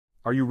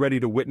Are you ready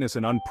to witness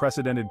an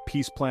unprecedented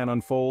peace plan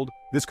unfold?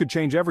 This could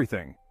change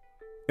everything.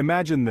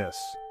 Imagine this.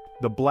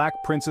 The Black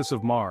Princess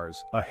of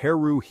Mars, a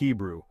Heru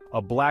Hebrew,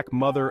 a Black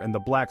Mother and the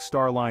Black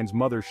Star Line's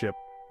mothership,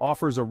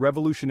 offers a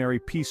revolutionary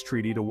peace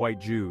treaty to white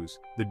Jews.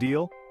 The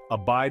deal?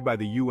 Abide by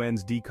the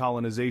UN's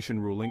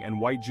decolonization ruling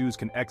and white Jews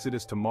can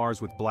exodus to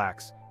Mars with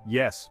blacks.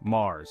 Yes,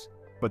 Mars.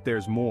 But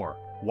there's more.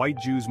 White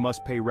Jews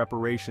must pay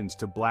reparations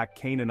to Black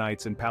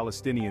Canaanites and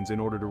Palestinians in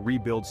order to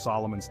rebuild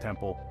Solomon's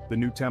temple. The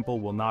new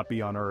temple will not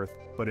be on Earth,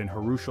 but in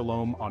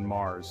Jerusalem on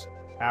Mars.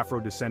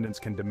 Afro-descendants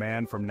can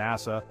demand from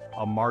NASA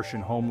a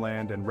Martian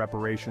homeland and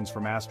reparations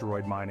from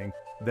asteroid mining.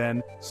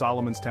 Then,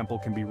 Solomon's temple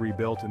can be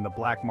rebuilt in the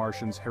Black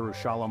Martians'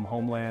 Jerusalem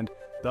homeland,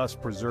 thus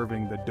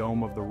preserving the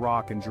Dome of the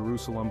Rock in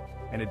Jerusalem.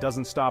 And it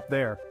doesn't stop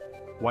there.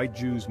 White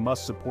Jews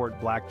must support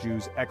Black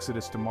Jews'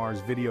 Exodus to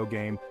Mars video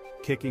game,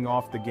 kicking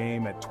off the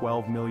game at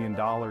 $12 million.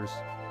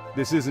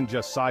 This isn't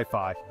just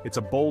sci-fi, it's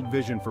a bold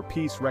vision for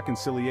peace,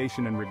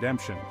 reconciliation, and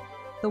redemption.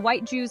 The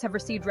white Jews have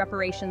received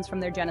reparations from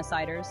their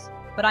genociders,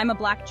 but I'm a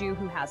Black Jew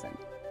who hasn't.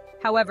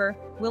 However,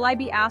 will I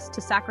be asked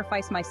to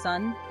sacrifice my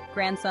son,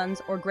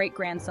 grandsons, or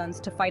great-grandsons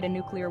to fight a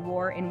nuclear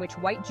war in which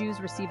white Jews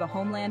receive a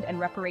homeland and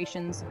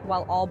reparations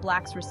while all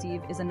Blacks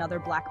receive is another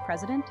Black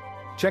president?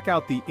 Check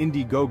out the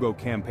Indiegogo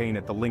campaign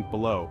at the link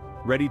below.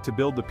 Ready to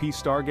build the Peace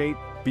Stargate?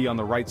 Be on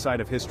the right side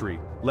of history.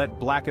 Let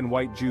Black and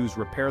white Jews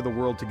repair the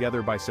world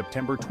together by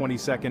September 22,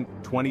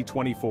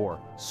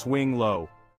 2024. Swing low.